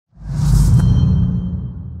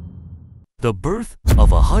The birth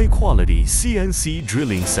of a high-quality CNC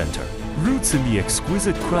drilling center roots in the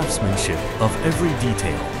exquisite craftsmanship of every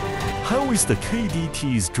detail. How is the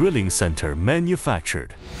KDT's drilling center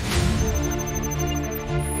manufactured?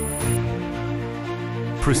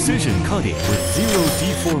 Precision cutting with zero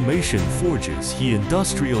deformation forges the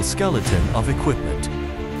industrial skeleton of equipment.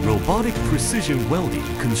 Robotic precision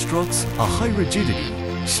welding constructs a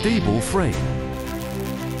high-rigidity, stable frame.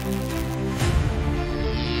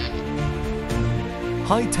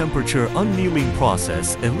 High-temperature annealing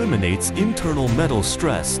process eliminates internal metal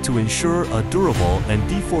stress to ensure a durable and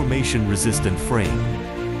deformation-resistant frame.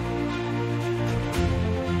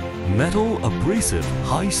 Metal abrasive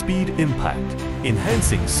high-speed impact,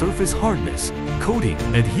 enhancing surface hardness, coating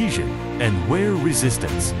adhesion, and wear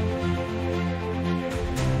resistance.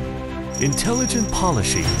 Intelligent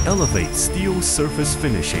polishing elevates steel surface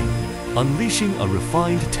finishing, unleashing a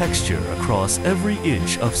refined texture across every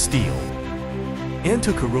inch of steel.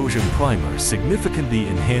 Anti-corrosion primer significantly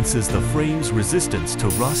enhances the frame's resistance to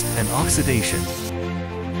rust and oxidation.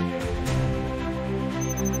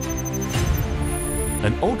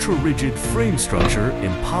 An ultra-rigid frame structure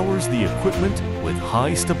empowers the equipment with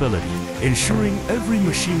high stability, ensuring every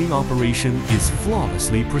machining operation is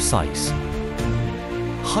flawlessly precise.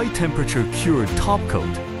 High-temperature cured top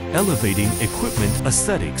coat, elevating equipment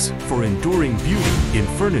aesthetics for enduring beauty in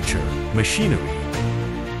furniture, machinery.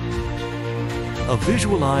 A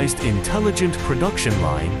visualized intelligent production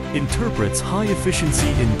line interprets high-efficiency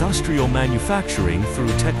industrial manufacturing through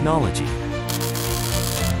technology.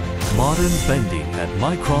 Modern bending at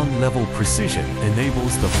micron-level precision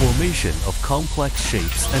enables the formation of complex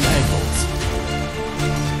shapes and angles.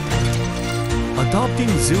 Adopting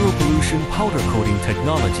zero-pollution powder coating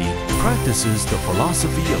technology practices the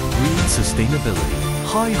philosophy of green sustainability.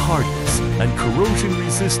 High hardness and corrosion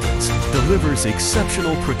resistance delivers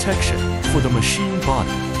exceptional protection for the machine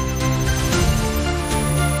body.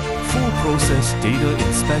 Full process data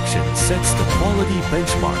inspection sets the quality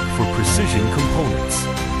benchmark for precision components.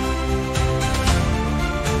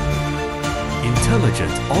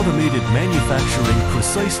 Intelligent automated manufacturing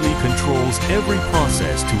precisely controls every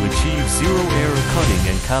process to achieve zero-error cutting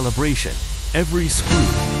and calibration. Every screw,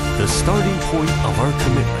 the starting point of our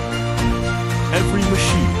commitment. Every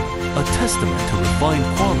machine, a testament to refined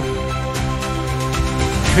quality.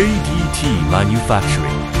 KDT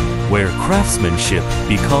Manufacturing, where craftsmanship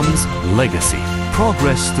becomes legacy.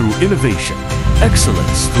 Progress through innovation,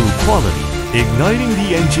 excellence through quality, igniting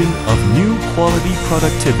the engine of new quality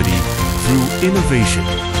productivity through innovation,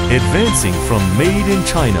 advancing from made in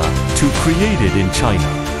China to created in China.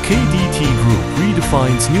 KDT Group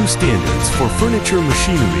redefines new standards for furniture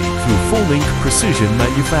machinery through full-link precision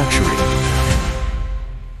manufacturing.